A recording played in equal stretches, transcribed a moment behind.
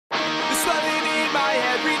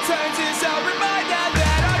returns is a reminder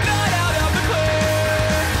that I'm not out of the clear.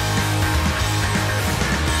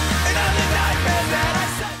 And all the nightmares that I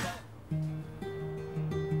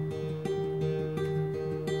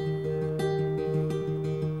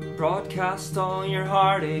said. Broadcast all your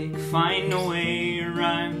heartache, find a way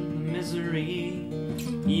around the misery.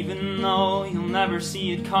 Even though you'll never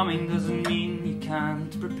see it coming, doesn't mean you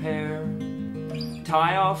can't prepare.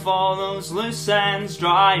 Tie off all those loose ends,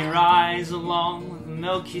 dry your eyes along with the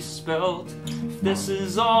milk you spilt. If this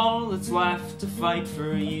is all that's left to fight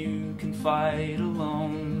for, you can fight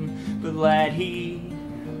alone. But let he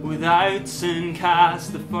without sin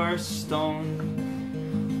cast the first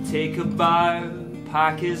stone. Take a bow,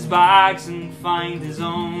 pack his bags and find his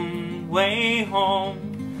own way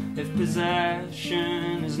home. If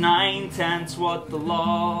possession is 9/10 what the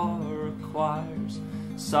law requires,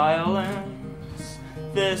 silence,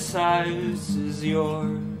 this house is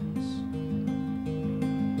yours.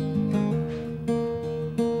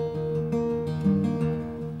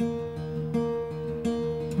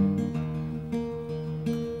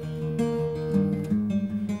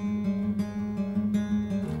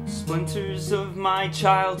 Splinters of my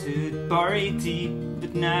childhood buried deep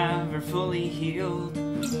but never fully healed.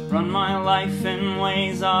 Run my life in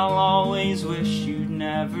ways I'll always wish you'd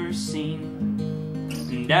never seen.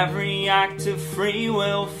 And every act of free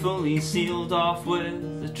will fully sealed off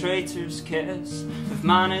with a traitor's kiss. If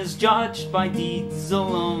man is judged by deeds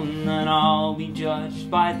alone, then I'll be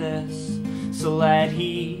judged by this. So let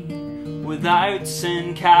he without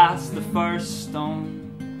sin cast the first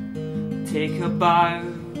stone. Take a bow,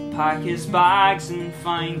 pack his bags and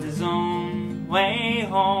find his own way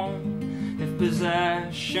home. If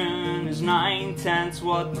possession is 9/10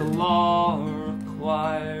 what the law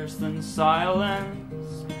requires, then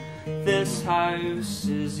silence, this house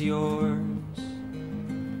is yours.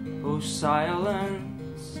 Oh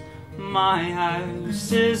silence, my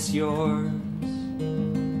house is yours.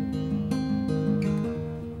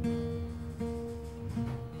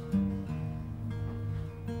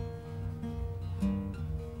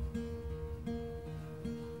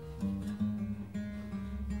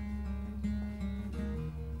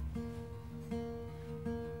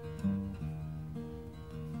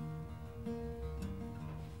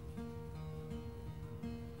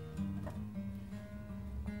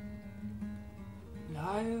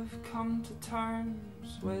 I have come to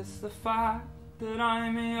terms with the fact that I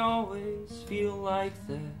may always feel like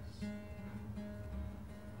this,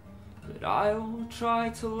 but I will try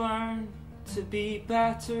to learn to be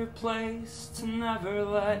better placed to never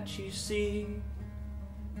let you see.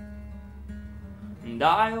 And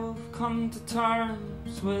I have come to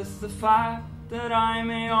terms with the fact that I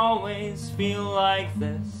may always feel like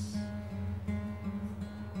this,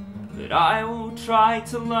 but I will try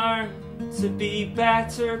to learn to be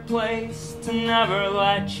better placed to never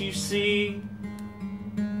let you see.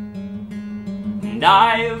 And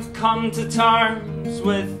I have come to terms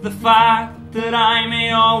with the fact that I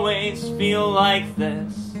may always feel like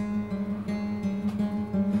this,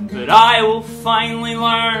 but I will finally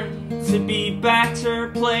learn to be better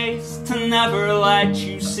placed to never let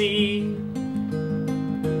you see.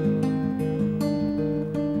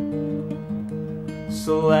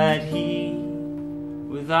 So let he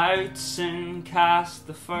without sin cast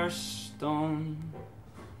the first stone,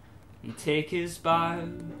 and take his bow,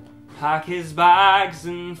 pack his bags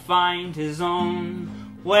and find his own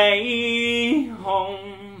way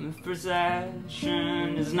home. If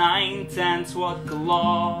possession is 9/10 what the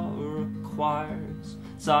law requires,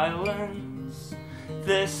 silence,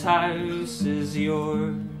 this house is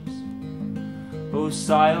yours. Oh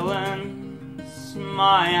silence,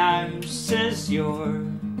 my house is yours.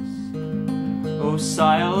 Oh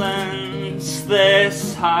silence,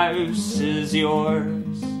 this house is yours.